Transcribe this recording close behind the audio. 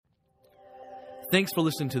Thanks for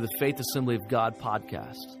listening to the Faith Assembly of God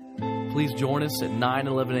podcast. Please join us at 9 and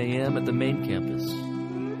 11 a.m. at the main campus,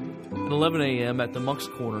 and 11 a.m. at the Moncks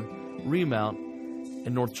Corner, Remount,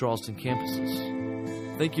 and North Charleston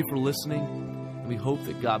campuses. Thank you for listening, and we hope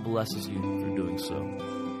that God blesses you through doing so.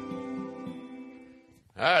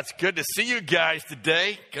 It's good to see you guys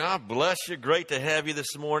today. God bless you. Great to have you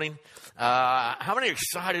this morning. How many are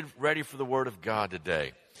excited, ready for the Word of God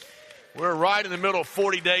today? We're right in the middle of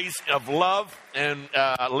 40 days of love, and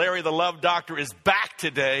Larry the Love Doctor is back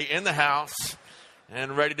today in the house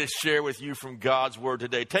and ready to share with you from God's Word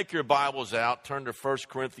today. Take your Bibles out, turn to 1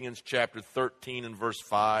 Corinthians chapter 13 and verse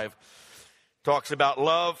 5. Talks about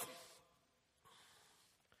love.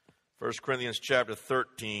 1 Corinthians chapter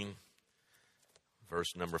 13,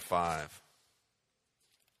 verse number 5.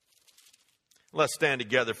 Let's stand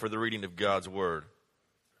together for the reading of God's Word.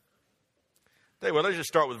 Well, let's just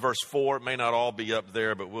start with verse 4. It may not all be up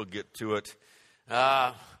there, but we'll get to it.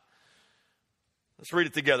 Let's read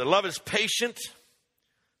it together. Love is patient.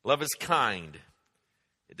 Love is kind.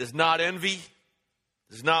 It does not envy. It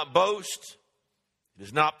does not boast. It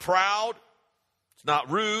is not proud. It's not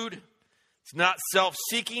rude. It's not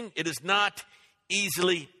self-seeking. It is not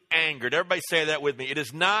easily angered. Everybody say that with me. It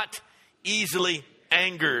is not easily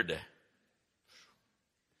angered.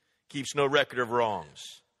 Keeps no record of wrongs.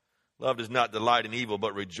 Love does not delight in evil,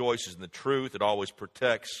 but rejoices in the truth. It always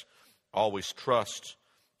protects, always trusts,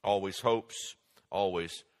 always hopes,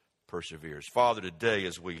 always perseveres. Father, today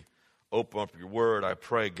as we open up your word, I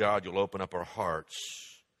pray, God, you'll open up our hearts,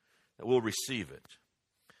 that we'll receive it.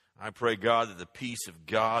 I pray, God, that the peace of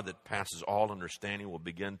God that passes all understanding will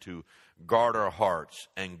begin to guard our hearts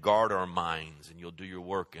and guard our minds, and you'll do your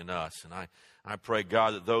work in us. And I pray,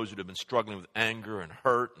 God, that those who have been struggling with anger and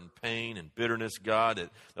hurt and pain and bitterness, God,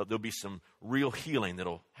 that there'll be some real healing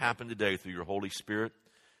that'll happen today through your Holy Spirit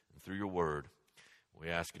and through your word. We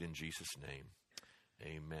ask it in Jesus' name.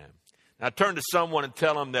 Amen. Now turn to someone and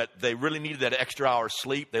tell them that they really needed that extra hour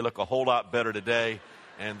sleep. They look a whole lot better today,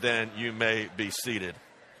 and then you may be seated.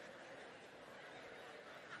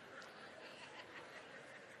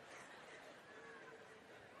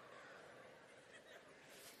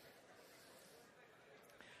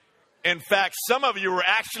 In fact, some of you were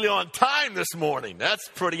actually on time this morning. That's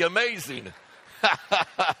pretty amazing.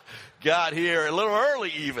 Got here a little early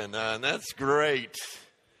even, and that's great.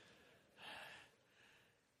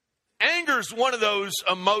 Anger is one of those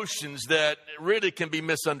emotions that really can be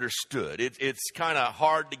misunderstood. It's kind of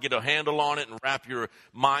hard to get a handle on it and wrap your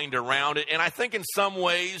mind around it. And I think in some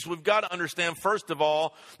ways we've got to understand, first of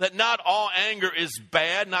all, that not all anger is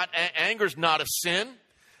bad. Anger is not a sin.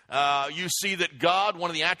 You see that God, one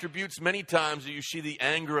of the attributes many times, you see the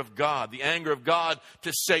anger of God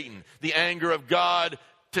to Satan, the anger of God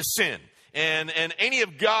to sin. And any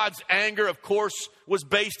of God's anger, of course, was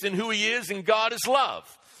based in who he is, and God is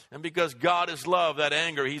love. And because God is love, that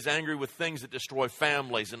anger, he's angry with things that destroy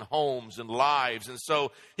families and homes and lives. And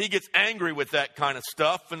so he gets angry with that kind of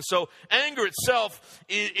stuff. And so anger itself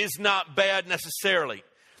is not bad necessarily.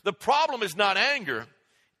 The problem is not anger.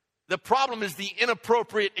 The problem is the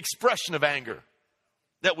inappropriate expression of anger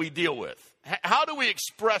that we deal with. How do we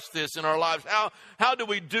express this in our lives? How do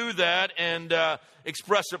we do that and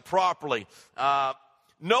express it properly?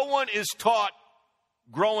 No one is taught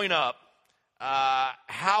growing up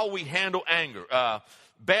how we handle anger.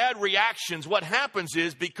 Bad reactions, what happens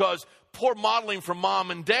is because poor modeling from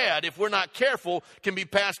mom and dad, if we're not careful, can be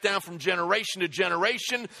passed down from generation to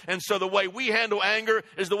generation. And so the way we handle anger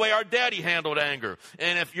is the way our daddy handled anger.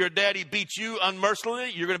 And if your daddy beats you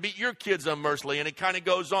unmercifully, you're going to beat your kids unmercifully. And it kind of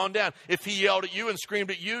goes on down. If he yelled at you and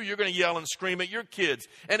screamed at you, you're going to yell and scream at your kids.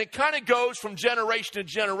 And it kind of goes from generation to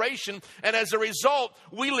generation. And as a result,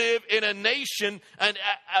 we live in a nation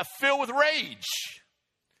filled with rage,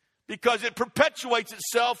 because it perpetuates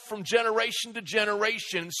itself from generation to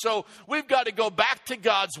generation. So we've got to go back to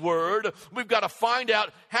God's Word. We've got to find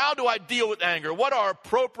out, how do I deal with anger? What are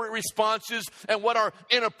appropriate responses and what are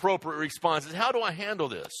inappropriate responses? How do I handle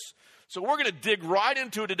this? So we're going to dig right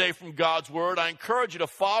into it today from God's Word. I encourage you to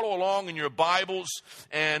follow along in your Bibles,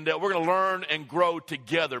 and we're going to learn and grow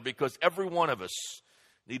together, because every one of us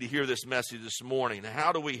need to hear this message this morning.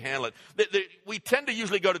 How do we handle it? We tend to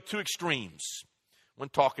usually go to two extremes when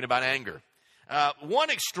talking about anger. One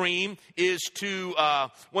extreme is to,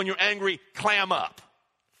 when you're angry, clam up.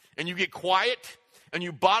 And you get quiet, and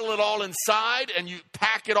you bottle it all inside, and you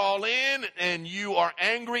pack it all in, and you are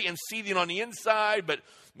angry and seething on the inside, but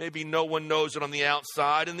maybe no one knows it on the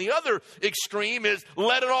outside. And the other extreme is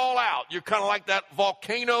let it all out. You're kind of like that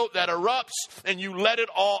volcano that erupts, and you let it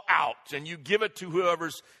all out, and you give it to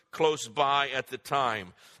whoever's close by at the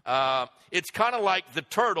time. It's kind of like the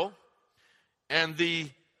turtle and the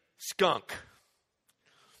skunk.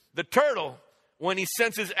 The turtle, when he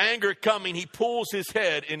senses anger coming, he pulls his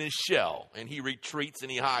head in his shell and he retreats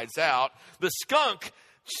and he hides out. The skunk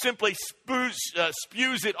simply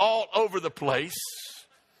spews it all over the place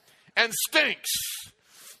and stinks,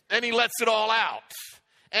 and he lets it all out.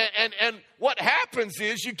 And what happens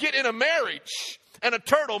is you get in a marriage and a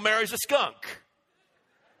turtle marries a skunk.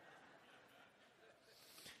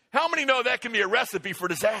 How many know that can be a recipe for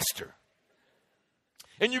disaster?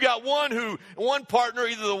 And you got one partner,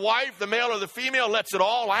 either the wife, the male or the female, lets it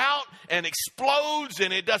all out and explodes,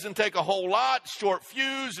 and it doesn't take a whole lot, short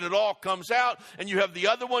fuse, and it all comes out. And you have the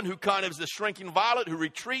other one who kind of is the shrinking violet, who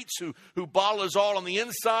retreats, who bottles all on the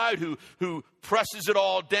inside, who presses it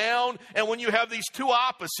all down. And when you have these two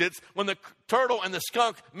opposites, when the turtle and the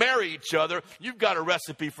skunk marry each other, you've got a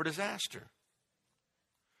recipe for disaster.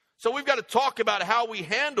 So we've got to talk about how we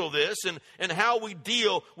handle this and how we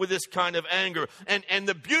deal with this kind of anger. And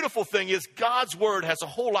the beautiful thing is God's word has a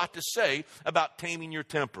whole lot to say about taming your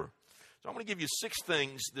temper. So I'm going to give you 6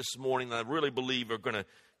 things this morning that I really believe are going to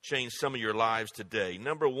change some of your lives today.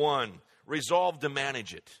 Number 1, resolve to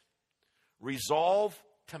manage it. Resolve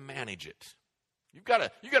to manage it. You've got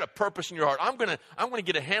a purpose in your heart. I'm going to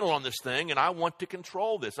get a handle on this thing, and I want to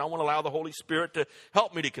control this. I want to allow the Holy Spirit to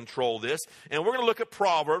help me to control this. And we're going to look at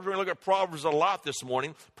Proverbs. We're going to look at Proverbs a lot this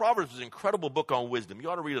morning. Proverbs is an incredible book on wisdom. You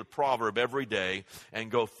ought to read a proverb every day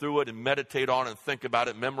and go through it and meditate on it and think about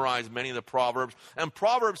it, memorize many of the Proverbs. And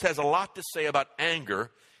Proverbs has a lot to say about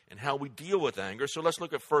anger and how we deal with anger. So let's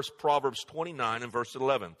look at first Proverbs 29 and verse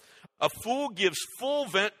 11. A fool gives full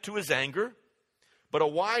vent to his anger, but a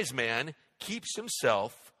wise man keeps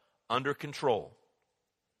himself under control.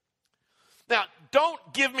 Now, don't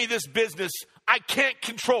give me this business, I can't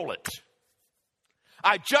control it.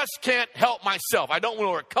 I just can't help myself. I don't know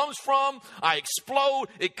where it comes from. I explode.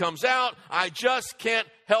 It comes out. I just can't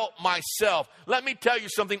help myself. Let me tell you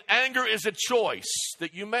something. Anger is a choice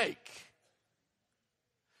that you make.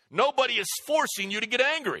 Nobody is forcing you to get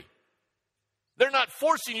angry. They're not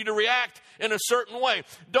forcing you to react in a certain way.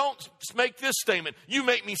 Don't make this statement, you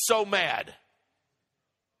make me so mad.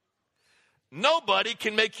 Nobody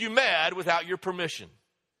can make you mad without your permission.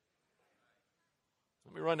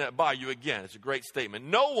 Let me run that by you again. It's a great statement.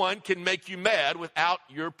 No one can make you mad without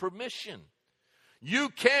your permission. You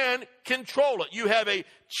can control it. You have a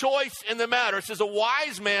choice in the matter. It says a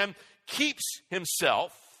wise man keeps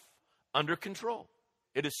himself under control.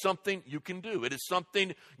 It is something you can do. It is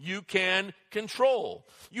something you can control.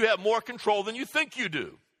 You have more control than you think you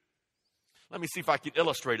do. Let me see if I can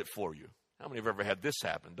illustrate it for you. How many have ever had this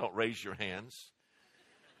happen? Don't raise your hands.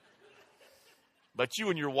 But you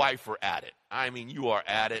and your wife are at it. I mean, you are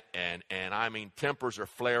at it, and I mean, tempers are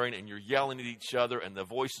flaring, and you're yelling at each other, and the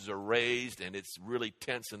voices are raised, and it's really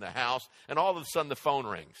tense in the house, and all of a sudden the phone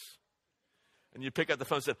rings. And you pick up the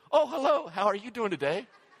phone and say, "Oh, hello, how are you doing today?"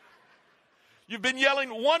 You've been yelling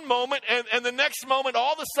one moment, and the next moment,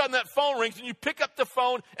 all of a sudden that phone rings, and you pick up the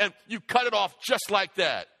phone, and you cut it off just like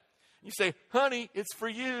that. You say, "Honey, it's for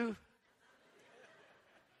you."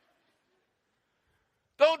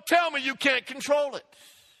 Don't tell me you can't control it.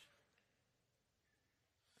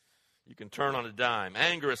 You can turn on a dime.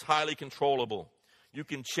 Anger is highly controllable. You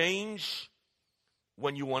can change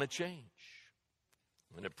when you want to change.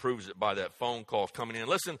 And it proves it by that phone call coming in.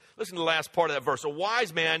 Listen to the last part of that verse. A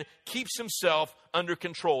wise man keeps himself under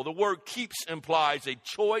control. The word keeps implies a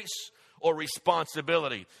choice or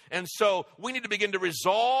responsibility. And so we need to begin to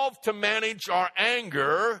resolve to manage our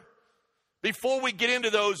anger before we get into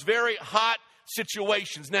those very hot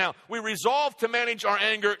situations. Now, we resolve to manage our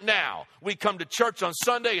anger now. We come to church on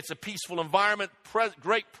Sunday. It's a peaceful environment,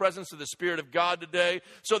 great presence of the Spirit of God today.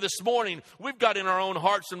 So this morning, we've got in our own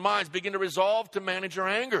hearts and minds begin to resolve to manage our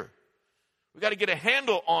anger. We've got to get a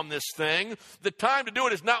handle on this thing. The time to do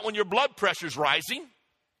it is not when your blood pressure's rising.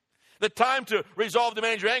 The time to resolve to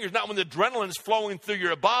manage your anger is not when the adrenaline's flowing through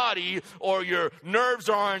your body or your nerves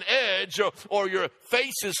are on edge or your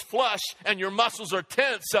face is flush and your muscles are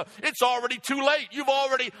tense. It's already too late. You've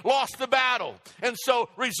already lost the battle. And so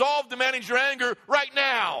resolve to manage your anger right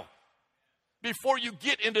now before you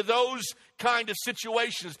get into those kind of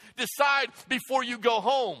situations. Decide before you go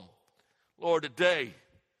home, Lord, today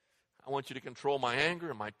I want you to control my anger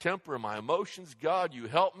and my temper and my emotions. God, you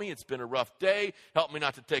help me. It's been a rough day. Help me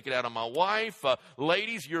not to take it out on my wife.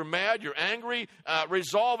 Ladies, you're mad, you're angry.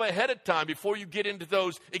 Resolve ahead of time before you get into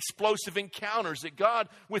those explosive encounters that God,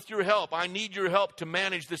 with your help, I need your help to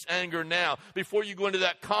manage this anger now. Before you go into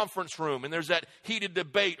that conference room and there's that heated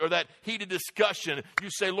debate or that heated discussion, you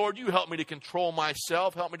say, Lord, you help me to control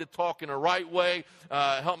myself. Help me to talk in a right way.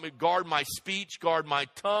 Help me guard my speech, guard my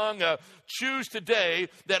tongue. Choose today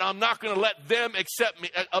that I'm not going to let them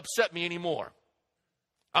upset me anymore.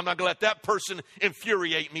 I'm not going to let that person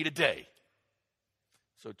infuriate me today.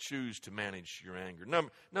 So choose to manage your anger.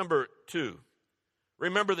 Number 2,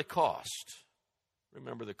 remember the cost.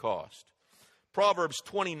 Remember the cost. Proverbs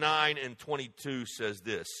 29 and 22 says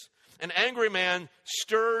this: an angry man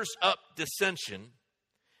stirs up dissension,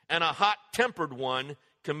 and a hot-tempered one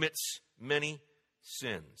commits many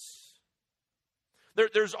sins.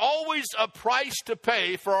 There's always a price to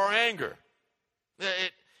pay for our anger.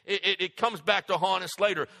 It comes back to haunt us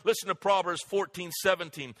later. Listen to Proverbs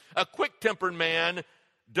 14:17. A quick-tempered man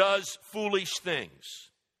does foolish things.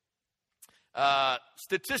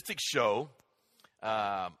 Statistics show,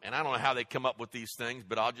 and I don't know how they come up with these things,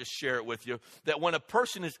 but I'll just share it with you, that when a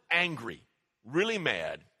person is angry, really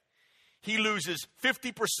mad, he loses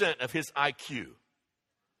 50% of his IQ.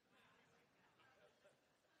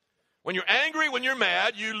 When you're angry, when you're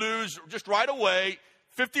mad, you lose just right away.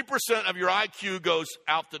 50% of your IQ goes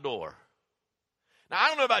out the door. Now, I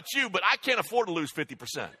don't know about you, but I can't afford to lose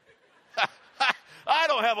 50%. I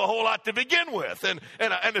don't have a whole lot to begin with. And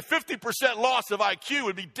a 50% loss of IQ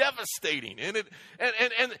would be devastating. And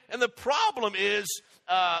the problem is,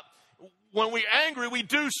 when we're angry, we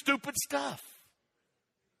do stupid stuff.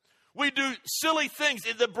 We do silly things.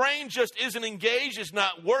 The brain just isn't engaged. It's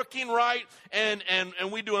not working right. And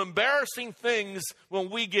we do embarrassing things when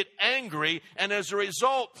we get angry. And as a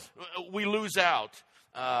result, we lose out.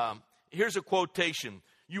 Here's a quotation.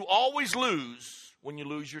 You always lose when you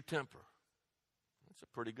lose your temper. That's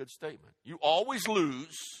a pretty good statement. You always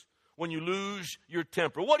lose when you lose your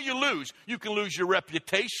temper. What do you lose? You can lose your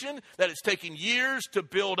reputation that it's taken years to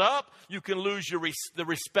build up. You can lose the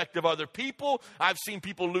respect of other people. I've seen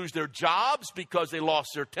people lose their jobs because they lost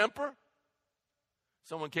their temper.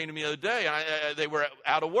 Someone came to me the other day, and they were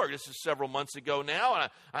out of work. This is several months ago now. And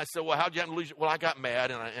I said, well, how'd you happen to lose your... Well, I got mad,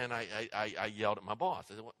 and I yelled at my boss.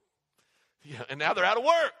 I said, what? Yeah, and now they're out of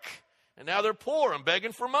work. And now they're poor and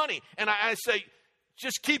begging for money. And I say...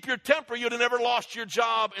 just keep your temper. You'd have never lost your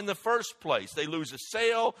job in the first place. They lose a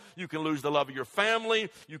sale. You can lose the love of your family.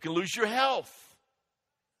 You can lose your health.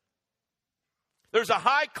 There's a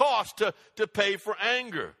high cost to pay for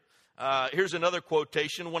anger. Here's another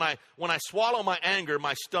quotation. When I swallow my anger,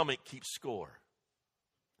 my stomach keeps score.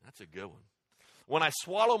 That's a good one. When I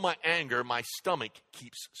swallow my anger, my stomach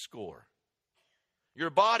keeps score. Your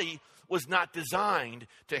body was not designed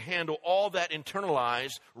to handle all that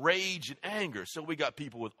internalized rage and anger. So we got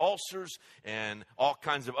people with ulcers and all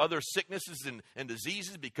kinds of other sicknesses and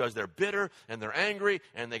diseases because they're bitter and they're angry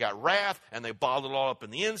and they got wrath and they bottle it all up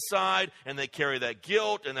in the inside and they carry that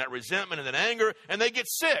guilt and that resentment and that anger and they get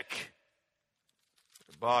sick.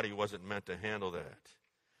 The body wasn't meant to handle that.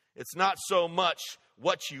 It's not so much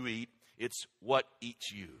what you eat, it's what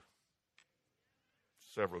eats you.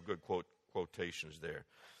 Several good quotations there.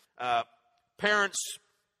 Parents,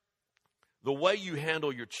 the way you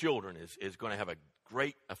handle your children is going to have a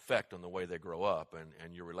great effect on the way they grow up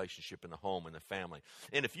and your relationship in the home and the family.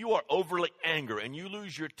 And if you are overly angry and you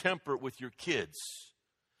lose your temper with your kids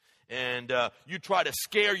and you try to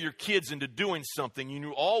scare your kids into doing something,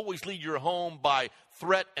 you always lead your home by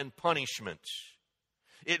threat and punishment.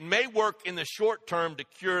 It may work in the short term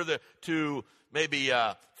to maybe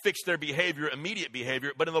fix their behavior, immediate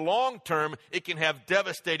behavior, but in the long term, it can have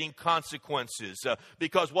devastating consequences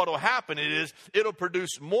because what will happen is it'll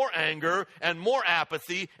produce more anger and more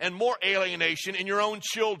apathy and more alienation in your own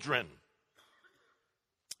children.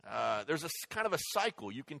 There's a kind of a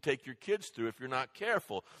cycle you can take your kids through if you're not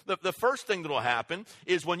careful. The first thing that will happen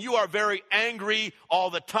is when you are very angry all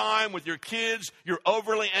the time with your kids, you're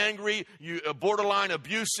overly angry, you're borderline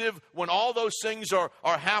abusive, when all those things are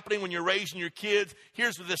happening when you're raising your kids,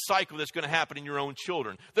 here's the cycle that's going to happen in your own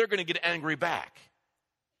children. They're going to get angry back.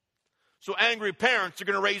 So angry parents are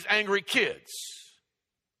going to raise angry kids.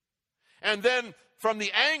 And then from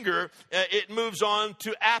the anger, it moves on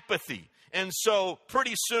to apathy. And so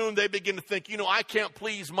pretty soon they begin to think, I can't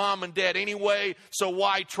please mom and dad anyway, so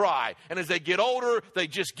why try? And as they get older, they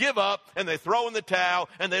just give up and they throw in the towel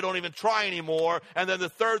and they don't even try anymore. And then the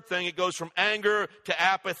third thing, it goes from anger to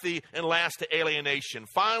apathy and last to alienation.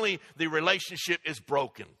 Finally, the relationship is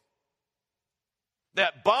broken.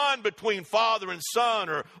 That bond between father and son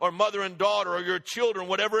or mother and daughter or your children,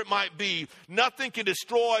 whatever it might be, nothing can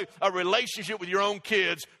destroy a relationship with your own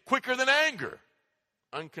kids quicker than anger,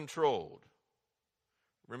 uncontrolled.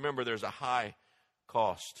 Remember, there's a high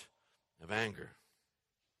cost of anger.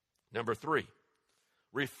 Number 3,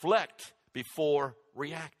 reflect before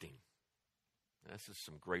reacting. This is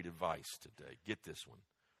some great advice today. Get this one.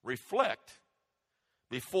 Reflect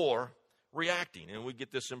before reacting. And we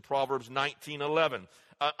get this in Proverbs 19:11.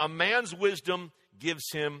 A man's wisdom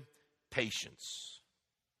gives him patience.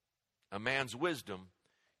 A man's wisdom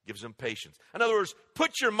gives him patience. In other words,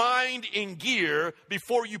 put your mind in gear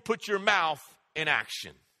before you put your mouth in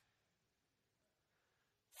action.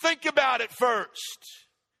 Think about it first.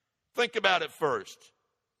 Think about it first.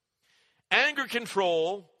 Anger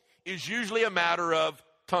control is usually a matter of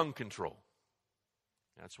tongue control.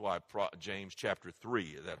 That's why James chapter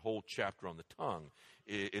 3, that whole chapter on the tongue,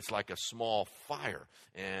 it's like a small fire.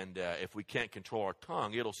 And if we can't control our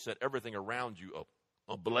tongue, it'll set everything around you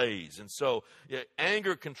ablaze. And so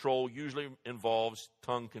anger control usually involves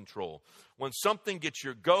tongue control. When something gets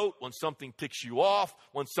your goat, when something ticks you off,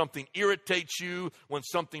 when something irritates you, when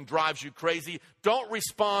something drives you crazy, don't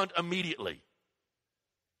respond immediately.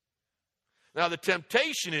 Now, the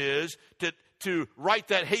temptation is to write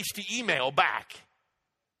that hasty email back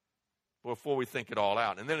before we think it all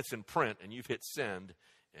out. And then it's in print, and you've hit send,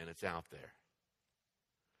 and it's out there.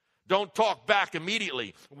 Don't talk back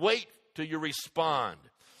immediately. Wait till you respond.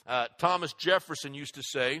 Thomas Jefferson used to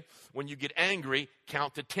say, when you get angry,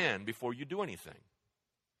 count to 10 before you do anything.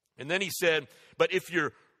 And then he said, but if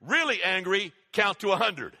you're really angry, count to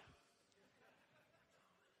 100.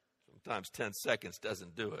 Sometimes 10 seconds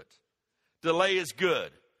doesn't do it. Delay is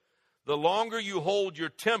good. The longer you hold your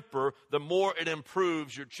temper, the more it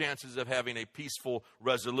improves your chances of having a peaceful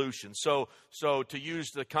resolution. So to use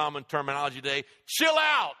the common terminology today, chill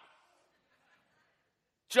out.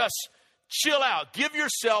 Just chill out. Give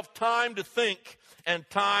yourself time to think and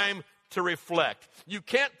time to reflect. You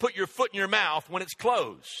can't put your foot in your mouth when it's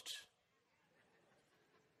closed.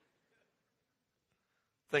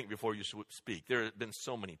 Think before you speak. There have been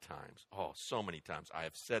so many times I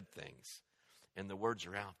have said things, and the words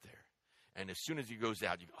are out there. And as soon as it goes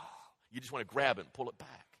out, you just want to grab it and pull it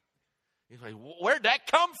back. You're like, where'd that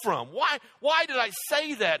come from? Why did I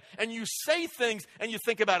say that? And you say things, and you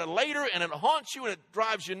think about it later, and it haunts you, and it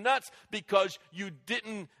drives you nuts because you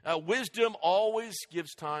didn't. Wisdom always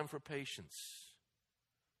gives time for patience.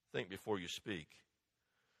 Think before you speak.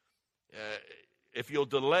 If you'll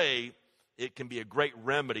delay, it can be a great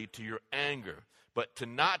remedy to your anger. But to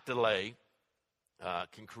not delay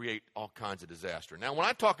can create all kinds of disaster. Now, when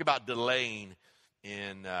I talk about delaying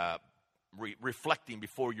in reflecting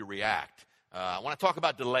before you react, when I talk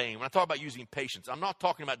about delaying, when I talk about using patience, I'm not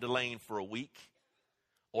talking about delaying for a week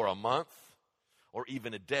or a month or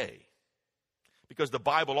even a day. Because the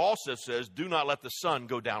Bible also says, do not let the sun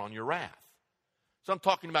go down on your wrath. So I'm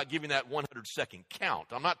talking about giving that 100-second count.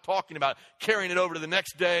 I'm not talking about carrying it over to the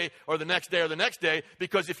next day or the next day or the next day,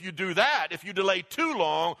 because if you do that, if you delay too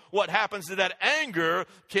long, what happens is that anger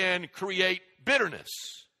can create bitterness.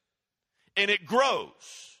 And it grows.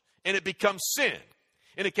 And it becomes sin.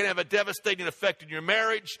 And it can have a devastating effect in your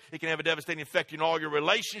marriage. It can have a devastating effect in all your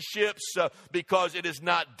relationships because it is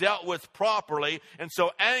not dealt with properly. And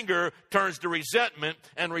so anger turns to resentment,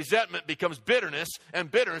 and resentment becomes bitterness.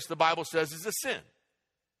 And bitterness, the Bible says, is a sin.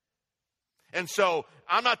 And so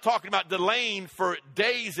I'm not talking about delaying for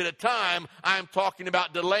days at a time. I'm talking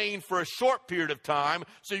about delaying for a short period of time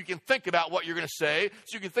so you can think about what you're going to say,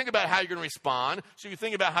 so you can think about how you're going to respond, so you can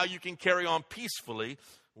think about how you can carry on peacefully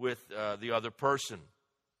with the other person.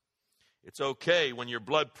 It's okay when your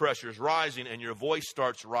blood pressure is rising and your voice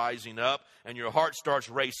starts rising up and your heart starts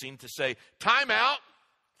racing to say, time out.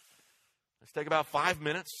 Let's take about 5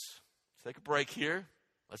 minutes. Let's take a break here.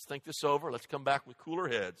 Let's think this over. Let's come back with cooler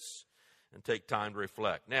heads and take time to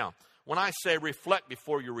reflect. Now, when I say reflect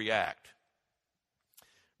before you react,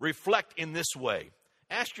 reflect in this way.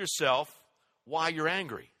 Ask yourself why you're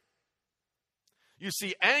angry. You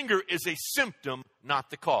see, anger is a symptom,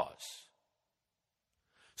 not the cause.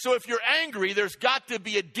 So if you're angry, there's got to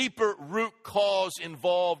be a deeper root cause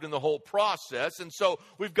involved in the whole process. And so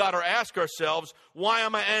we've got to ask ourselves, why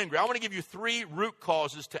am I angry? I want to give you 3 root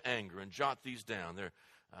causes to anger, and jot these down.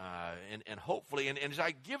 And hopefully, and as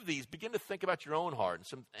I give these, begin to think about your own heart and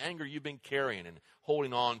some anger you've been carrying and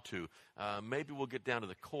holding on to. Maybe we'll get down to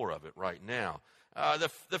the core of it right now.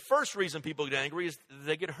 The first reason people get angry is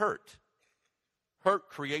they get hurt. Hurt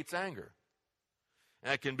creates anger.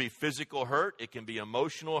 That can be physical hurt. It can be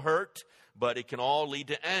emotional hurt. But it can all lead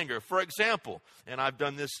to anger. For example, and I've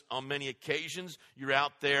done this on many occasions, you're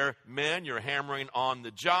out there, men, you're hammering on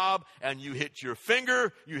the job, and you hit your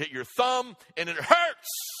finger, you hit your thumb, and it hurts.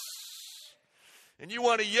 And you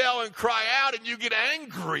want to yell and cry out, and you get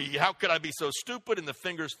angry. How could I be so stupid? And the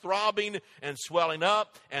finger's throbbing and swelling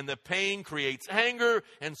up, and the pain creates anger.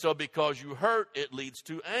 And so because you hurt, it leads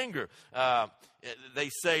to anger. They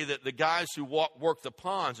say that the guys who work the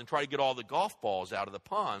ponds and try to get all the golf balls out of the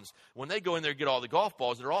ponds, when they go in there and get all the golf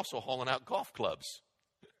balls, they're also hauling out golf clubs.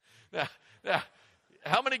 Now,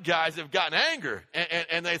 how many guys have gotten anger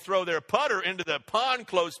and they throw their putter into the pond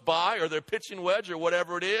close by, or their pitching wedge or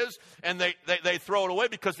whatever it is, and they throw it away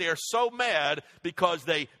because they are so mad because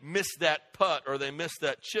they missed that putt or they missed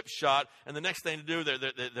that chip shot, and the next thing to do,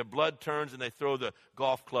 their blood turns and they throw the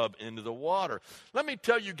golf club into the water. Let me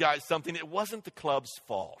tell you guys something. It wasn't the club's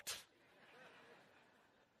fault.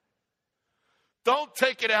 Don't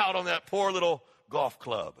take it out on that poor little golf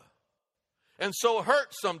club. And so hurt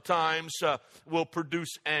sometimes will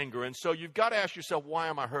produce anger. And so you've got to ask yourself, why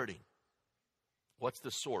am I hurting? What's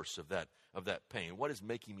the source of that pain? What is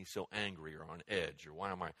making me so angry or on edge? Or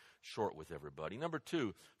why am I short with everybody? Number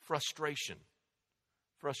 2, frustration.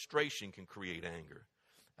 Frustration can create anger.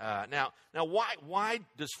 Now, why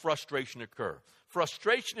does frustration occur?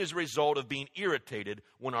 Frustration is a result of being irritated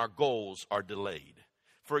when our goals are delayed.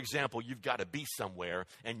 For example, you've got to be somewhere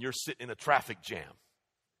and you're sitting in a traffic jam.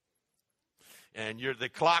 And the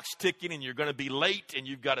clock's ticking and you're going to be late and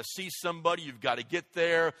you've got to see somebody, you've got to get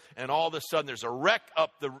there, and all of a sudden there's a wreck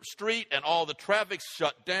up the street and all the traffic's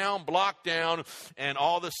shut down, blocked down, and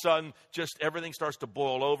all of a sudden just everything starts to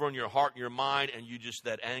boil over in your heart and your mind, and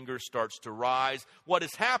that anger starts to rise. What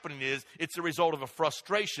is happening is it's a result of a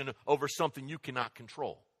frustration over something you cannot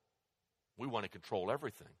control. We want to control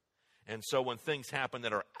everything. And so when things happen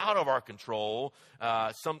that are out of our control,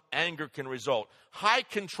 some anger can result. High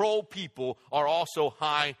control people are also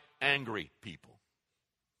high angry people.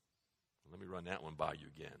 Let me run that one by you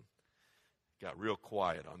again. Got real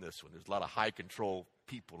quiet on this one. There's a lot of high control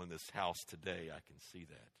people in this house today. I can see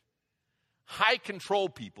that. High control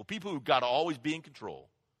people who've got to always be in control,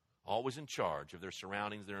 always in charge of their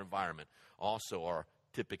surroundings, their environment, also are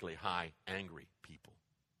typically high angry people.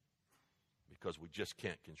 Because we just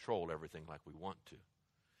can't control everything like we want to.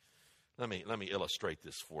 Let me illustrate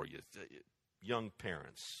this for you. Young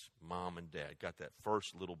parents, mom and dad, got that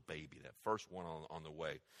first little baby, that first one on the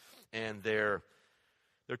way. And they're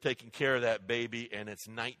taking care of that baby, and it's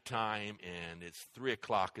nighttime, and it's 3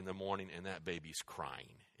 o'clock in the morning, and that baby's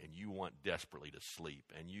crying. And you want desperately to sleep.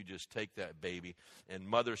 And you just take that baby, and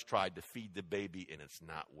mother's tried to feed the baby, and it's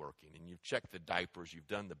not working. And you've checked the diapers, you've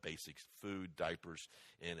done the basics, food, diapers,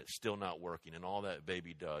 and it's still not working. And all that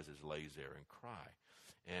baby does is lays there and cry.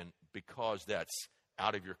 And because that's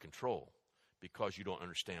out of your control, because you don't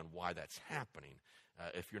understand why that's happening,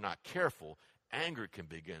 if you're not careful, anger can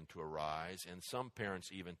begin to arise. And some parents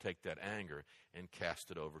even take that anger and cast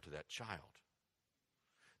it over to that child.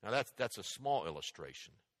 Now that's a small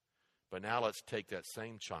illustration. But now let's take that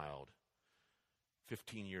same child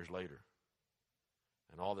 15 years later.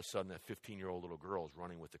 And all of a sudden that 15-year-old little girl is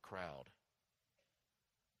running with the crowd.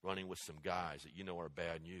 Running with some guys that you know are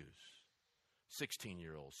bad news.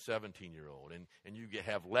 16-year-old, 17-year-old. And you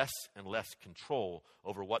have less and less control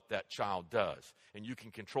over what that child does. And you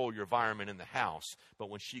can control your environment in the house. But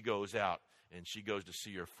when she goes out, and she goes to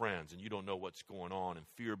see her friends, and you don't know what's going on, and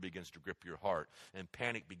fear begins to grip your heart, and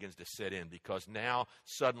panic begins to set in, because now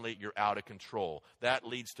suddenly you're out of control. That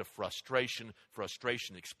leads to frustration.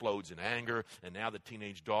 Frustration explodes in anger, and now the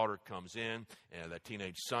teenage daughter comes in, and the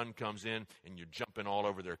teenage son comes in, and you're jumping all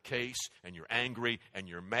over their case, and you're angry, and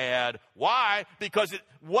you're mad. Why? Because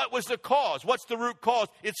what was the cause? What's the root cause?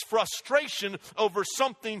 It's frustration over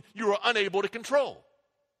something you are unable to control.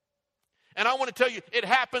 And I want to tell you, it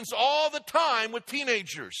happens all the time with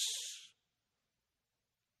teenagers.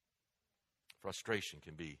 Frustration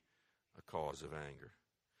can be a cause of anger.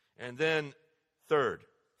 And then, third,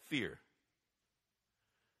 fear.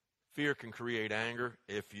 Fear can create anger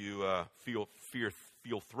if you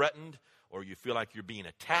feel threatened, or you feel like you're being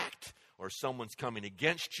attacked, or someone's coming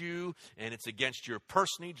against you, and it's against your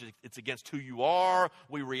personage, it's against who you are.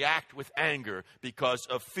 We react with anger because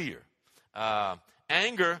of fear.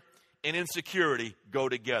 Anger and insecurity go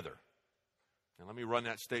together. And let me run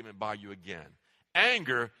that statement by you again.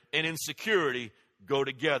 Anger and insecurity go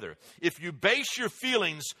together. If you base your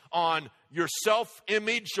feelings on your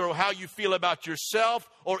self-image or how you feel about yourself,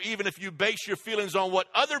 or even if you base your feelings on what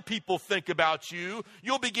other people think about you,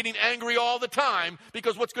 you'll be getting angry all the time,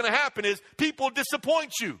 because what's going to happen is people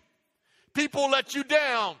disappoint you. People let you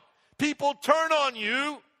down. People turn on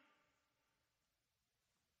you.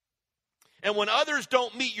 And when others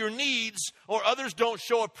don't meet your needs or others don't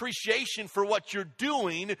show appreciation for what you're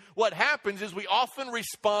doing, what happens is we often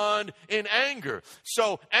respond in anger.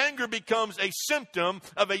 So anger becomes a symptom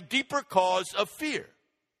of a deeper cause of fear.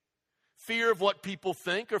 Fear of what people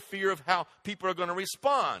think or fear of how people are going to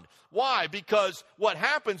respond. Why? Because what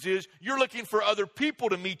happens is you're looking for other people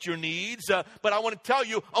to meet your needs, but I want to tell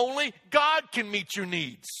you, only God can meet your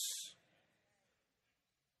needs.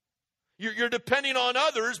 You're depending on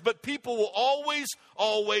others, but people will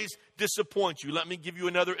always disappoint you. Let me give you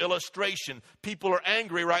another illustration. People are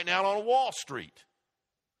angry right now on Wall Street.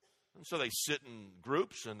 And so they sit in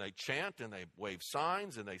groups and they chant and they wave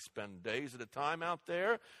signs and they spend days at a time out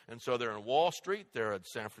there. And so they're in Wall Street, they're in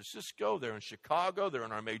San Francisco, they're in Chicago, they're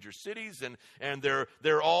in our major cities, and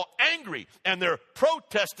they're all angry and they're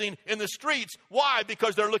protesting in the streets. Why?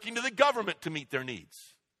 Because they're looking to the government to meet their needs.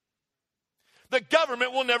 The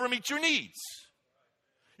government will never meet your needs.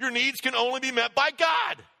 Your needs can only be met by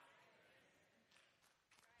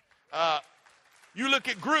God. You look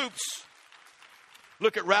at groups,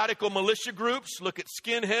 look at radical militia groups, look at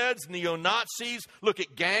skinheads, neo-Nazis, look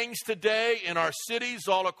at gangs today in our cities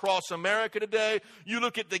all across America today. You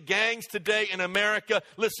look at the gangs today in America,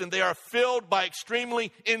 listen, they are filled by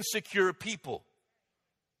extremely insecure people.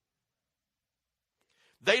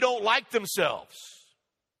 They don't like themselves.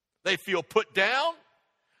 They feel put down,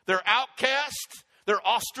 they're outcast, they're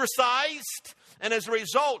ostracized, and as a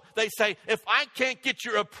result, they say, if I can't get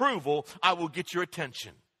your approval, I will get your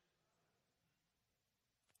attention.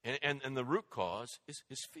 And the root cause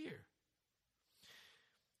is fear.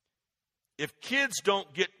 If kids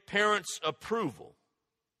don't get parents' approval,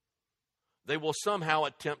 they will somehow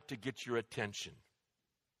attempt to get your attention,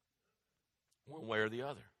 one way or the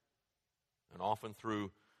other, and often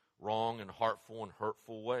through wrong and heartful and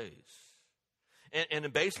hurtful ways.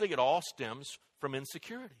 And basically it all stems from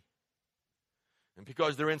insecurity. And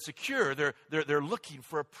because they're insecure, they're looking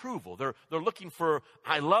for approval. They're looking for,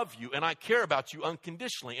 I love you and I care about you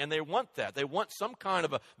unconditionally. And they want that. They want some kind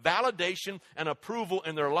of a validation and approval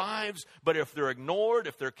in their lives. But if they're ignored,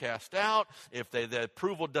 if they're cast out, if the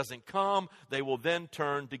approval doesn't come, they will then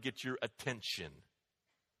turn to get your attention.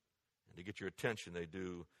 And to get your attention, they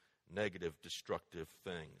do negative, destructive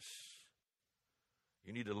things.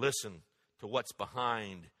 You need to listen to what's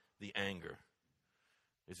behind the anger.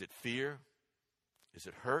 Is it fear? Is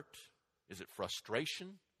it hurt? Is it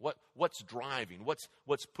frustration? What's driving?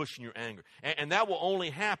 What's pushing your anger? And that will only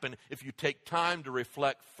happen if you take time to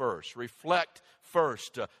reflect first. Reflect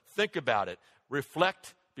first. Think about it.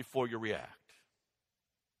 Reflect before you react.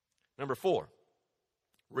 Number 4,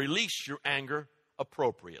 release your anger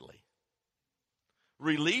appropriately.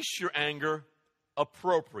 Release your anger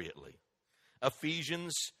appropriately.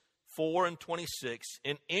 Ephesians 4:26.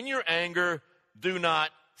 And in your anger, do not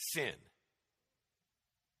sin.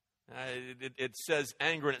 It says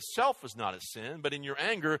anger in itself is not a sin, but in your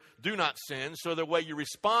anger, do not sin. So the way you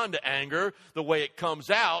respond to anger, the way it comes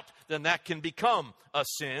out, then that can become a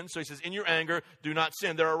sin. So he says, in your anger, do not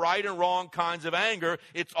sin. There are right and wrong kinds of anger.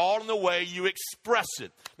 It's all in the way you express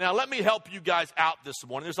it. Now, let me help you guys out this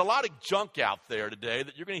morning. There's a lot of junk out there today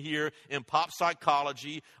that you're going to hear in pop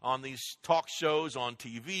psychology, on these talk shows, on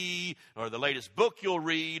TV, or the latest book you'll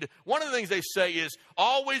read. One of the things they say is,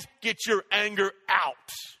 always get your anger out.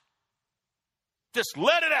 Just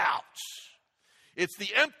let it out. It's the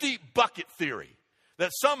empty bucket theory.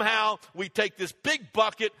 That somehow we take this big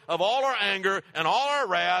bucket of all our anger and all our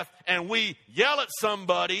wrath and we yell at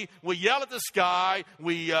somebody, we yell at the sky,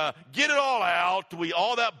 we get it all out,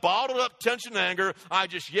 all that bottled up tension and anger, I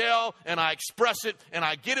just yell and I express it and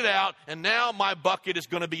I get it out and now my bucket is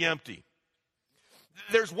going to be empty.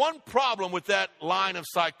 There's one problem with that line of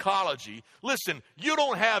psychology. Listen, you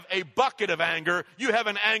don't have a bucket of anger, you have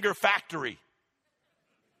an anger factory.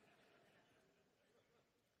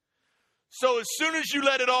 So as soon as you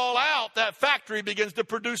let it all out, that factory begins to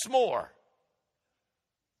produce more.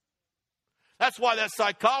 That's why that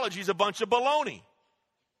psychology is a bunch of baloney.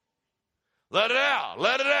 Let it out.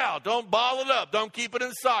 Let it out. Don't bottle it up. Don't keep it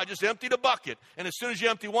inside. Just empty the bucket. And as soon as you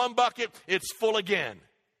empty one bucket, it's full again.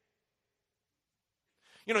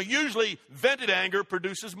 You know, usually vented anger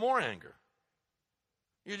produces more anger.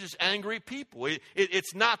 You're just angry people.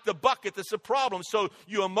 It's not the bucket that's the problem. So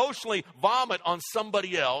you emotionally vomit on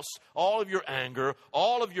somebody else, all of your anger,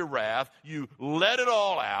 all of your wrath. You let it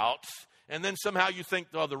all out, and then somehow you think,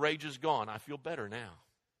 oh, the rage is gone. I feel better now.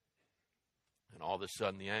 And all of a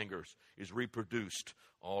sudden the anger is reproduced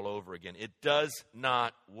all over again. It does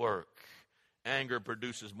not work. anger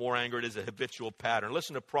produces more anger. It is a habitual pattern.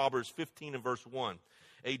 Listen to Proverbs 15 and verse 1.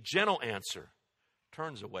 A gentle answer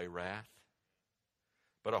turns away wrath,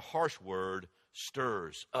 but a harsh word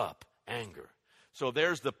stirs up anger. So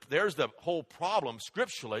there's the whole problem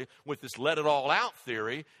scripturally with this let it all out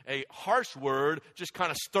theory. A harsh word just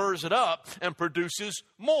kind of stirs it up and produces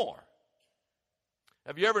more.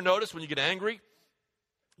 Have you ever noticed when you get angry,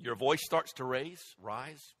 your voice starts to rise,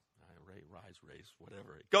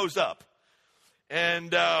 whatever. It goes up.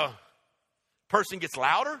 And person gets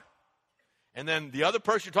louder, and then the other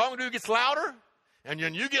person you're talking to gets louder, and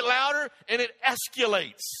then you get louder, and it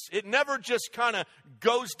escalates. It never just kind of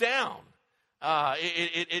goes down.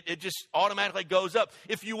 It just automatically goes up.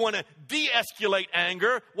 If you want to de-escalate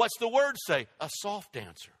anger, what's the word say? A soft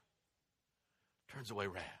answer turns away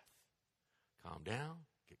wrath. Calm down,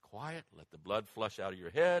 get quiet, let the blood flush out of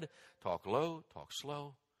your head, talk low, talk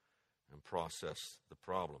slow, and process the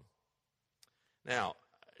problem. Now,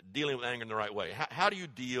 dealing with anger in the right way. How do you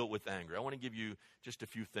deal with anger? I want to give you just a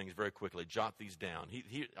few things very quickly. Jot these down.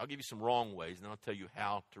 I'll give you some wrong ways, and then I'll tell you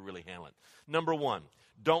how to really handle it. Number one,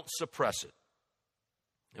 don't suppress it.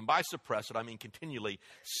 And by suppress it, I mean continually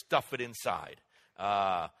stuff it inside.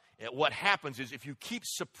 What happens is if you keep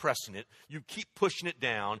suppressing it, you keep pushing it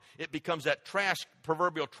down, it becomes that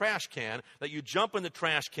proverbial trash can that you jump in the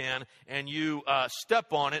trash can and you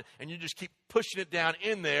step on it and you just keep pushing it down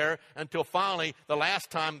in there until finally the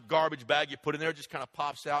last time garbage bag you put in there just kind of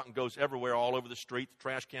pops out and goes everywhere all over the street. The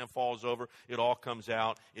trash can falls over. It all comes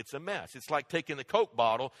out. It's a mess. It's like taking the Coke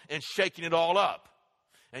bottle and shaking it all up.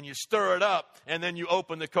 And you stir it up, and then you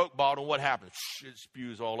open the Coke bottle, and what happens? It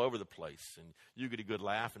spews all over the place, and you get a good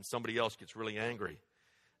laugh, and somebody else gets really angry.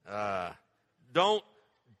 Don't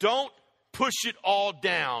push it all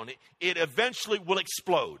down. It eventually will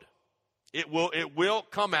explode. It will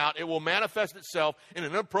come out. It will manifest itself in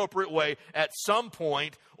an inappropriate way at some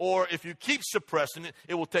point, or if you keep suppressing it,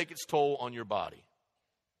 it will take its toll on your body.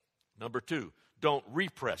 Number two, don't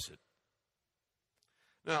repress it.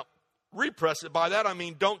 Now, repress it, by that I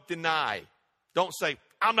mean don't deny. Don't say,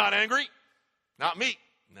 I'm not angry. Not me.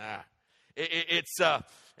 Nah.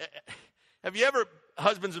 Have you ever,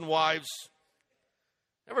 husbands and wives,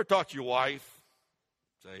 ever talk to your wife,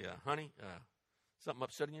 say, honey, something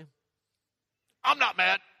upsetting you? I'm not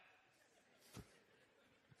mad.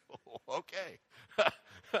 Okay.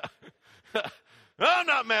 I'm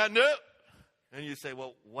not mad, no. And you say,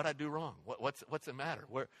 well, what'd I do wrong? What's the matter?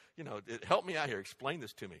 Help me out here. Explain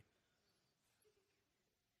this to me.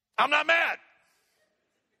 I'm not mad.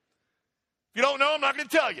 If you don't know, I'm not going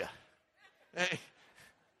to tell you. Hey,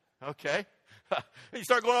 okay. You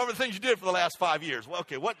start going over the things you did for the last 5 years. Well,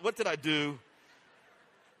 okay, what did I do?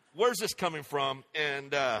 Where's this coming from?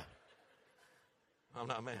 And I'm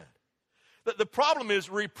not mad. The problem is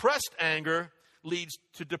repressed anger leads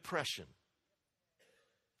to depression.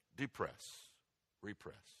 Repress.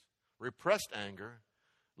 Repressed anger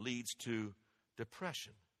leads to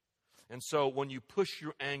depression. And so when you push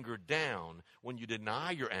your anger down, when you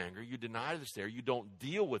deny your anger, you deny this there, you don't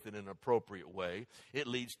deal with it in an appropriate way, it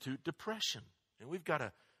leads to depression. And we've got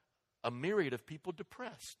a myriad of people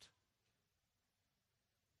depressed.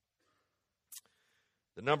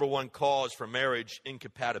 The number one cause for marriage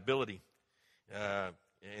incompatibility,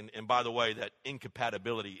 and by the way, that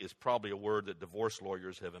incompatibility is probably a word that divorce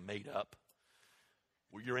lawyers have made up.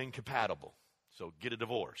 Well, you're incompatible. So get a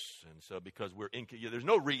divorce. And so because there's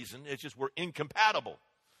no reason, it's just we're incompatible.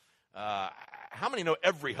 How many know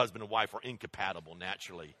every husband and wife are incompatible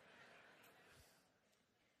naturally?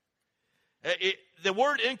 The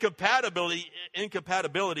word incompatibility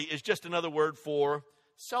is just another word for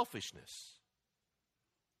selfishness.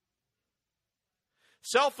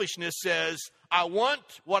 Selfishness says, I want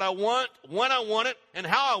what I want, when I want it, and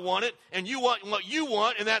how I want it, and you want what you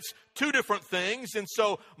want, and that's two different things. And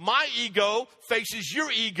so my ego faces your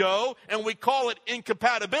ego, and we call it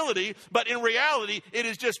incompatibility, but in reality, it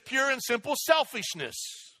is just pure and simple selfishness.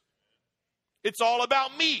 It's all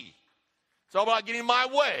about me. It's all about getting my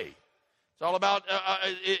way. It's all about,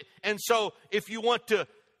 and so if you want to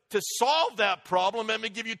solve that problem, let me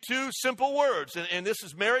give you two simple words. And this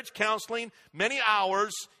is marriage counseling, many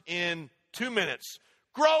hours in 2 minutes.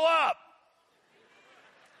 Grow up.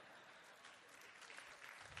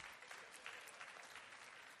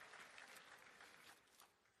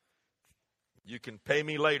 You can pay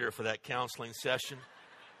me later for that counseling session.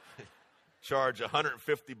 Charge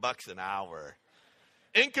 $150 an hour.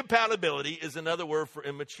 Incompatibility is another word for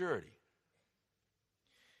immaturity.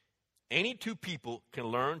 Any two people can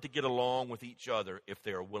learn to get along with each other if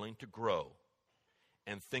they are willing to grow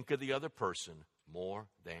and think of the other person more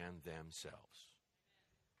than themselves.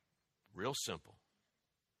 Real simple.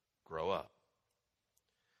 Grow up.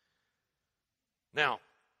 Now,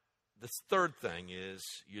 the third thing is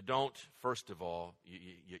you don't, first of all,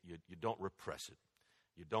 you don't repress it.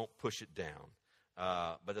 You don't push it down.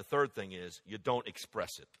 But the third thing is you don't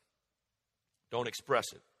express it. Don't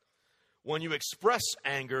express it. When you express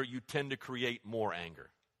anger, you tend to create more anger.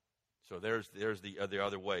 So there's the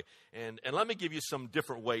other way. And let me give you some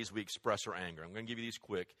different ways we express our anger. I'm going to give you these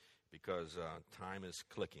quick because time is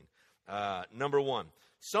clicking. Number one,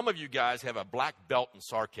 some of you guys have a black belt in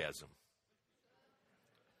sarcasm.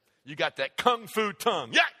 You got that kung fu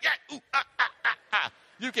tongue. Yeah, yeah, ooh, ah, ah, ah, ah.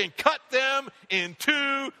 You can cut them in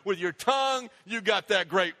two with your tongue. You got that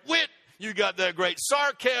great wit. You got that great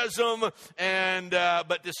sarcasm. And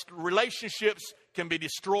but this relationships can be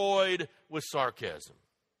destroyed with sarcasm.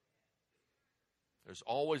 There's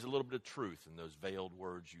always a little bit of truth in those veiled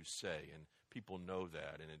words you say, and people know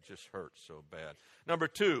that, and it just hurts so bad. Number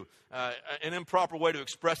two, an improper way to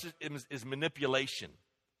express it is manipulation.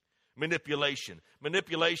 Manipulation.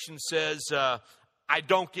 Manipulation says, I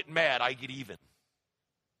don't get mad, I get even.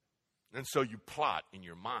 And so you plot in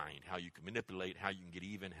your mind how you can manipulate, how you can get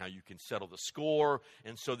even, how you can settle the score.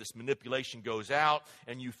 And so this manipulation goes out,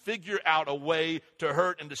 and you figure out a way to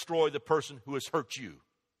hurt and destroy the person who has hurt you.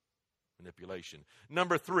 Manipulation.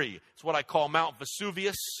 Number three, it's what I call Mount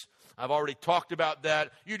Vesuvius. I've already talked about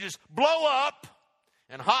that. You just blow up,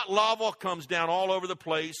 and hot lava comes down all over the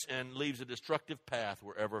place and leaves a destructive path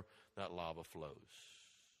wherever that lava flows.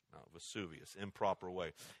 Mount Vesuvius, improper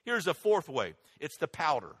way. Here's a fourth way. It's the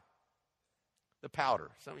powder. The powder.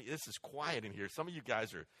 Some of you, this is quiet in here. Some of you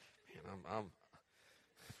guys are, man,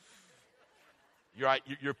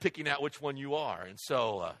 you're picking out which one you are, and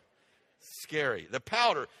so scary. The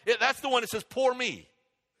powder. That's the one that says, "Poor me."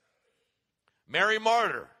 Mary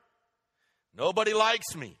Martyr. Nobody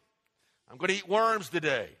likes me. I'm going to eat worms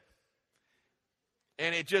today.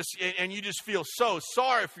 And and you just feel so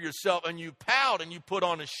sorry for yourself, and you pout and you put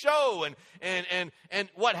on a show,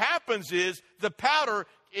 and what happens is the powder,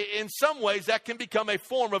 in some ways, that can become a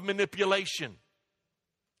form of manipulation.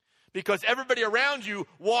 Because everybody around you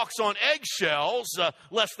walks on eggshells,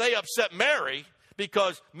 lest they upset Mary.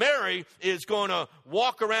 Because Mary is going to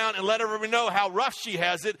walk around and let everybody know how rough she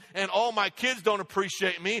has it. And all my kids don't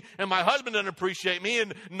appreciate me. And my husband doesn't appreciate me.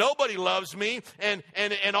 And nobody loves me. And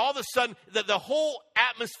all of a sudden, the whole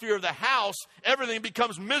atmosphere of the house, everything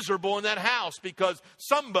becomes miserable in that house. Because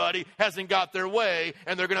somebody hasn't got their way.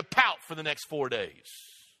 And they're going to pout for the next 4 days.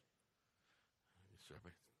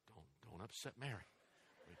 Don't upset Mary.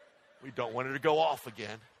 We don't want her to go off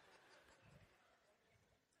again.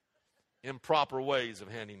 Improper ways of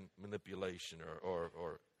handling manipulation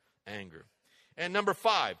or anger. And number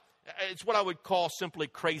 5, it's what I would call simply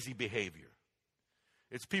crazy behavior.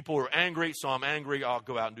 It's people who are angry, so I'm angry, I'll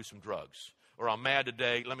go out and do some drugs. Or I'm mad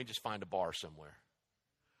today, let me just find a bar somewhere.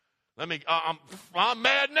 I'm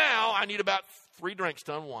mad now, I need about 3 drinks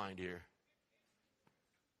to unwind here.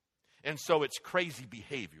 And so it's crazy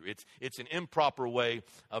behavior. It's an improper way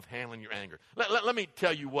of handling your anger. Let me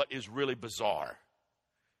tell you what is really bizarre.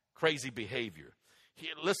 Crazy behavior.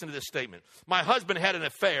 Listen to this statement. My husband had an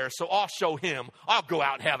affair, so I'll show him. I'll go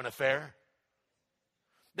out and have an affair.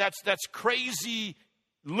 That's crazy,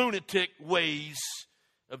 lunatic ways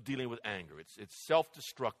of dealing with anger. It's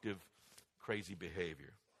self-destructive, crazy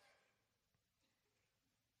behavior.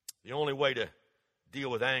 The only way to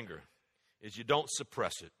deal with anger is you don't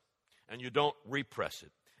suppress it, and you don't repress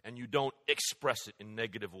it, and you don't express it in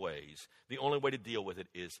negative ways. The only way to deal with it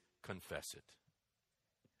is confess it.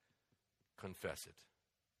 Confess it.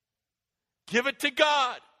 Give it to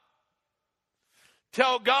God.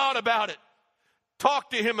 Tell God about it. Talk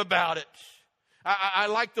to Him about it. I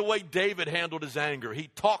like the way David handled his anger. He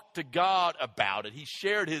talked to God about it. He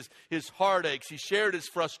shared his heartaches. He shared his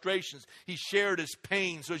frustrations. He shared his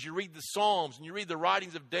pain. So as you read the Psalms and you read the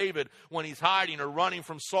writings of David when he's hiding or running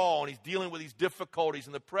from Saul and he's dealing with these difficulties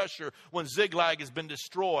and the pressure when Ziklag has been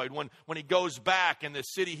destroyed, when he goes back and the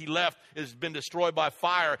city he left has been destroyed by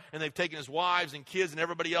fire and they've taken his wives and kids and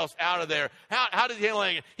everybody else out of there. How does he handle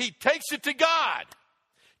it? He takes it to God.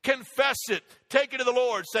 Confess it. Take it to the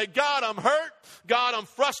Lord. Say, God, I'm hurt. God, I'm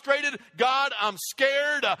frustrated. God, I'm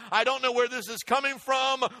scared. I don't know where this is coming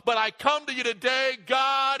from, but I come to you today.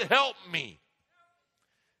 God, help me.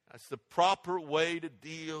 That's the proper way to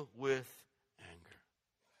deal with anger.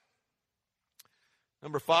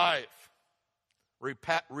 Number 5,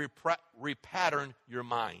 repattern your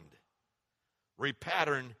mind.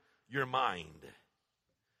 Repattern your mind.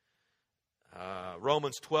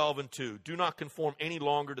 Romans 12:2. Do not conform any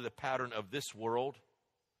longer to the pattern of this world,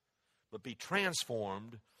 but be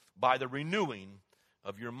transformed by the renewing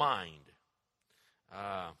of your mind.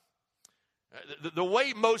 The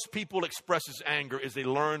way most people expresses anger is a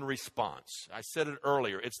learned response. I said it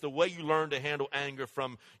earlier. It's the way you learn to handle anger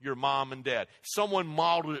from your mom and dad. Someone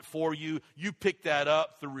modeled it for you. You picked that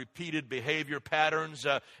up through repeated behavior patterns.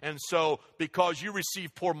 And so because you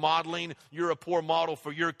receive poor modeling, you're a poor model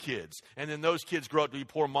for your kids. And then those kids grow up to be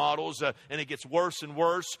poor models. And it gets worse and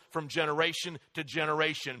worse from generation to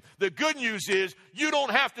generation. The good news is you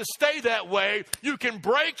don't have to stay that way. You can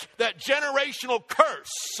break that generational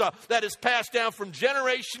curse that is passed down from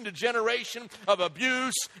generation to generation of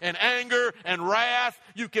abuse and anger and wrath.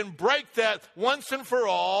 You can break that once and for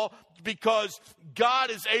all because God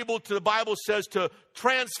is able to, the Bible says, to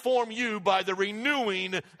transform you by the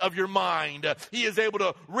renewing of your mind. He is able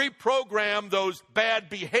to reprogram those bad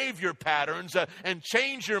behavior patterns and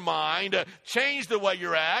change your mind, change the way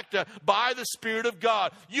you act by the Spirit of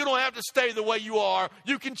God. You don't have to stay the way you are.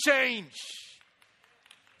 You can change.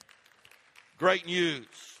 Great news.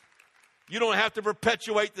 You don't have to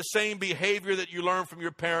perpetuate the same behavior that you learn from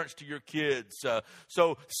your parents to your kids.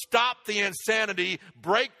 So stop the insanity,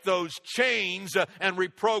 break those chains, and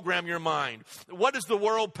reprogram your mind. What is the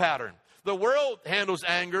world pattern? The world handles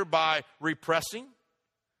anger by repressing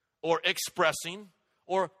or expressing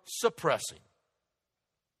or suppressing.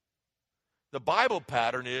 The Bible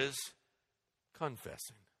pattern is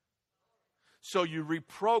confessing. So you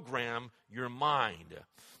reprogram your mind.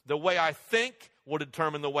 The way I think will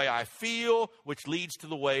determine the way I feel, which leads to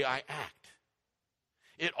the way I act.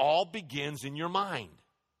 It all begins in your mind.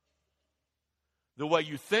 The way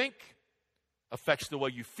you think affects the way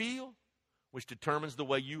you feel, which determines the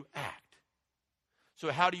way you act.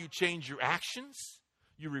 So how do you change your actions?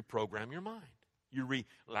 You reprogram your mind. You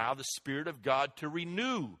allow the Spirit of God to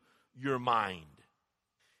renew your mind.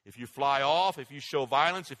 If you fly off, if you show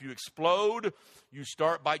violence, if you explode, you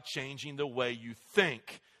start by changing the way you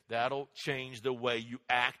think. That'll change the way you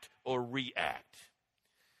act or react.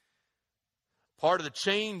 Part of the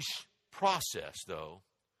change process, though,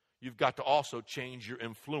 you've got to also change your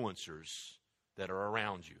influencers that are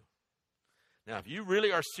around you. Now, if you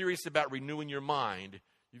really are serious about renewing your mind,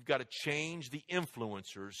 you've got to change the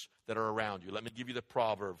influencers that are around you. Let me give you the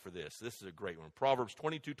proverb for this. This is a great one. Proverbs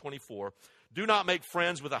 22:24. Do not make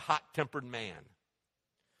friends with a hot-tempered man.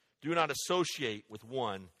 Do not associate with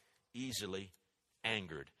one easily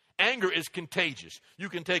angered. Anger is contagious. You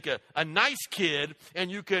can take a nice kid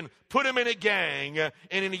and you can put him in a gang, and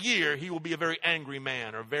in a year he will be a very angry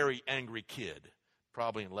man or a very angry kid.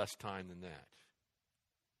 Probably in less time than that.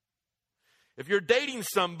 If you're dating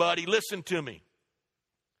somebody, listen to me,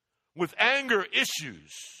 with anger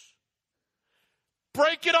issues,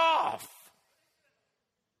 break it off.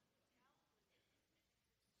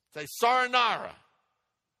 Say, sayonara,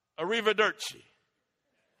 arrivederci,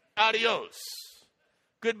 adios,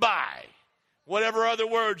 goodbye, whatever other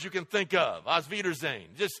words you can think of. Auf Wiedersehen.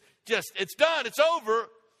 Just, it's done. It's over.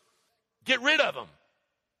 Get rid of them.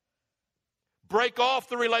 Break off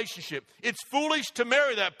the relationship. It's foolish to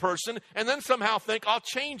marry that person and then somehow think, I'll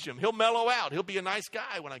change him. He'll mellow out. He'll be a nice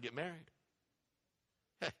guy when I get married.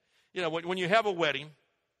 You know, when you have a wedding,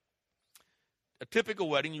 a typical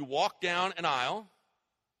wedding, you walk down an aisle.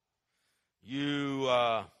 You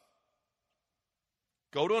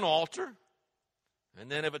go to an altar. And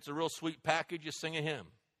then if it's a real sweet package, you sing a hymn.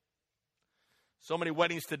 So many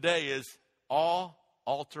weddings today is all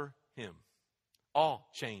alter him. All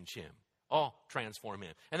change him. All transform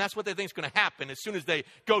him. And that's what they think is going to happen as soon as they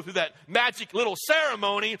go through that magic little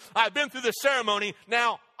ceremony. I've been through the ceremony.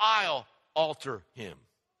 Now I'll alter him.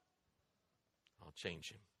 I'll change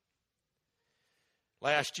him.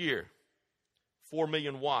 Last year, 4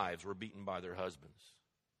 million wives were beaten by their husbands.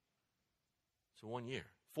 So 1 year,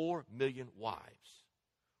 4 million wives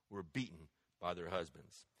were beaten by their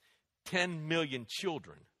husbands. 10 million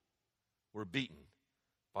children were beaten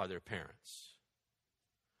by their parents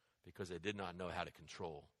because they did not know how to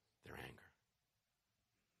control their anger.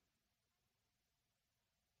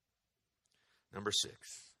 Number 6,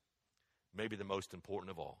 maybe the most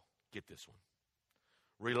important of all. Get this one.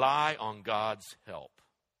 Rely on God's help.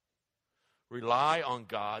 Rely on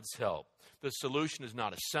God's help. The solution is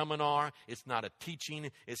not a seminar. It's not a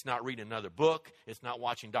teaching. It's not reading another book. It's not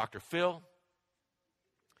watching Dr. Phil.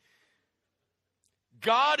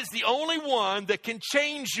 God is the only one that can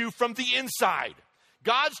change you from the inside.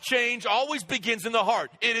 God's change always begins in the heart.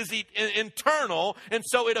 It is internal, and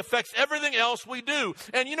so it affects everything else we do.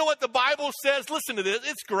 And you know what the Bible says? Listen to this.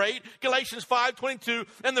 It's great. Galatians 5:22.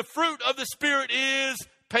 And the fruit of the Spirit is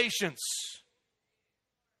patience.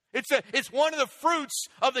 It's one of the fruits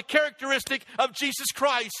of the characteristic of Jesus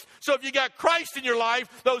Christ. So if you got Christ in your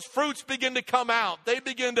life, those fruits begin to come out. They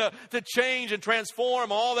begin to change and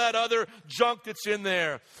transform all that other junk that's in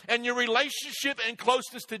there. And your relationship and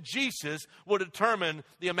closeness to Jesus will determine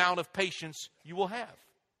the amount of patience you will have.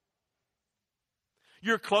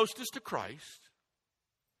 Your closeness to Christ,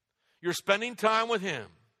 you're spending time with Him,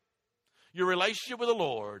 your relationship with the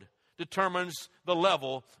Lord determines the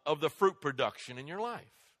level of the fruit production in your life.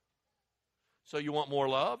 So you want more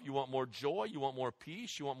love, you want more joy, you want more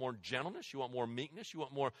peace, you want more gentleness, you want more meekness, you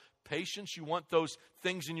want more patience, you want those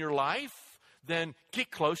things in your life, then get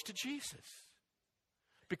close to Jesus.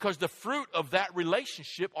 Because the fruit of that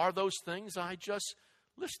relationship are those things I just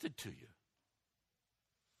listed to you.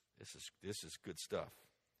 This is good stuff.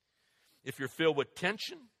 If you're filled with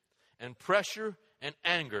tension and pressure and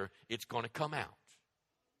anger, it's going to come out.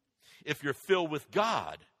 If you're filled with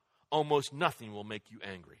God, almost nothing will make you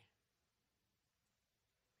angry.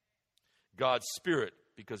 God's Spirit,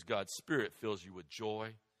 because God's Spirit fills you with joy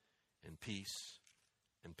and peace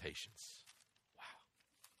and patience. Wow.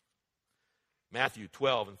 Matthew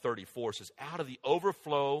 12:34 says, out of the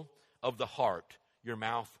overflow of the heart, your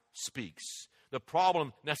mouth speaks. The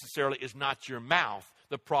problem necessarily is not your mouth.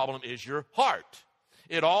 The problem is your heart.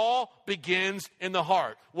 It all begins in the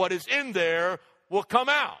heart. What is in there will come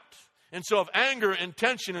out. And so if anger and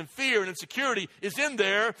tension and fear and insecurity is in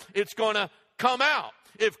there, it's going to come out.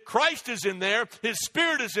 If Christ is in there, His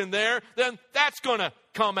Spirit is in there, then that's going to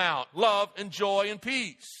come out. Love and joy and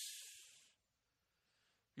peace.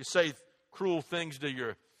 You say cruel things to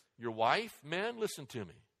your wife, men, listen to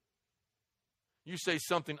me. You say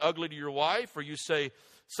something ugly to your wife, or you say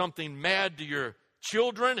something mad to your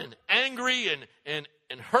children and angry and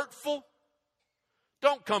hurtful,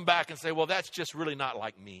 don't come back and say, well, that's just really not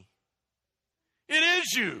like me. It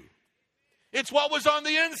is you. It's what was on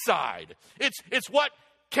the inside. It's what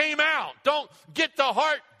came out. Don't get the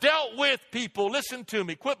heart dealt with, people. Listen to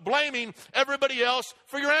me. Quit blaming everybody else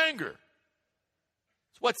for your anger.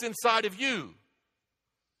 It's what's inside of you.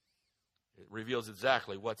 It reveals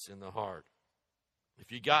exactly what's in the heart.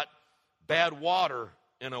 If you got bad water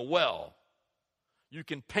in a well, you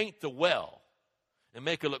can paint the well and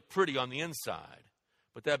make it look pretty on the inside,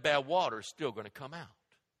 but that bad water is still going to come out.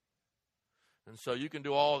 And so you can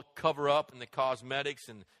do all cover up and the cosmetics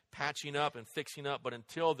and patching up and fixing up, but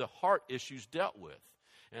until the heart issue's dealt with.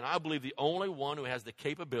 And I believe the only one who has the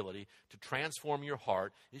capability to transform your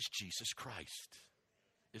heart is Jesus Christ,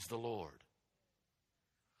 is the Lord.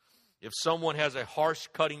 If someone has a harsh,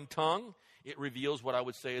 cutting tongue, it reveals what I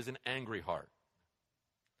would say is an angry heart.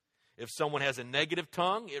 If someone has a negative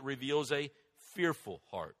tongue, it reveals a fearful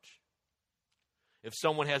heart. If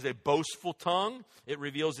someone has a boastful tongue, it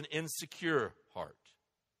reveals an insecure heart.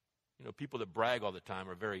 You know, people that brag all the time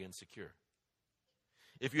are very insecure.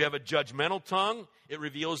 If you have a judgmental tongue, it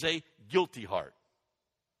reveals a guilty heart.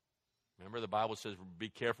 Remember, the Bible says, be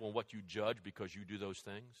careful in what you judge because you do those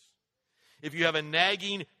things. If you have a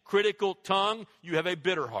nagging, critical tongue, you have a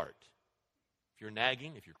bitter heart. If you're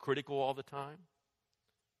nagging, if you're critical all the time,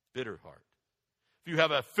 bitter heart. If you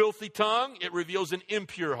have a filthy tongue, it reveals an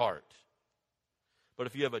impure heart. But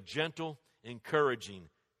if you have a gentle, encouraging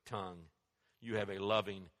tongue, you have a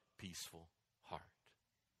loving, peaceful heart.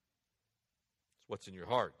 It's what's in your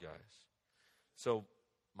heart, guys. So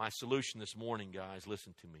my solution this morning, guys,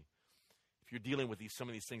 listen to me. If you're dealing with some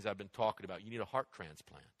of these things I've been talking about, you need a heart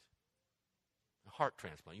transplant. A heart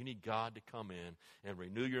transplant. You need God to come in and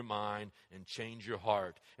renew your mind and change your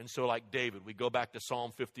heart. And so like David, we go back to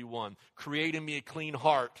Psalm 51. Create in me a clean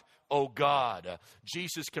heart, O God.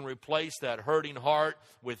 Jesus can replace that hurting heart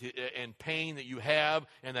and pain that you have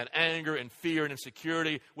and that anger and fear and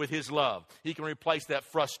insecurity with His love. He can replace that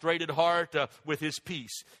frustrated heart with His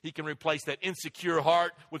peace. He can replace that insecure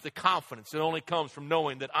heart with the confidence that only comes from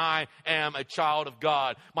knowing that I am a child of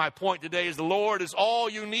God. My point today is the Lord is all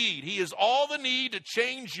you need. He is all the need to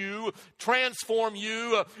change you, transform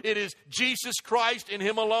you. It is Jesus Christ and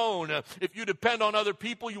Him alone. If you depend on other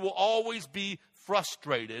people, you will always be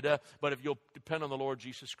frustrated, but if you'll depend on the Lord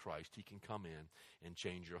Jesus Christ, He can come in and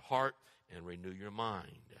change your heart and renew your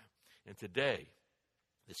mind. And today,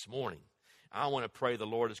 this morning, I want to pray the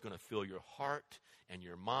Lord is going to fill your heart and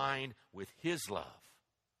your mind with His love.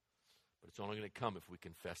 But it's only going to come if we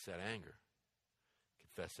confess that anger,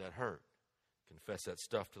 confess that hurt, confess that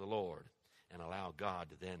stuff to the Lord, and allow God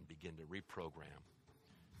to then begin to reprogram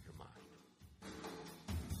your mind.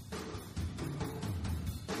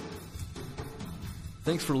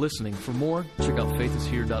 Thanks for listening. For more, check out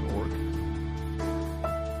faithishere.org.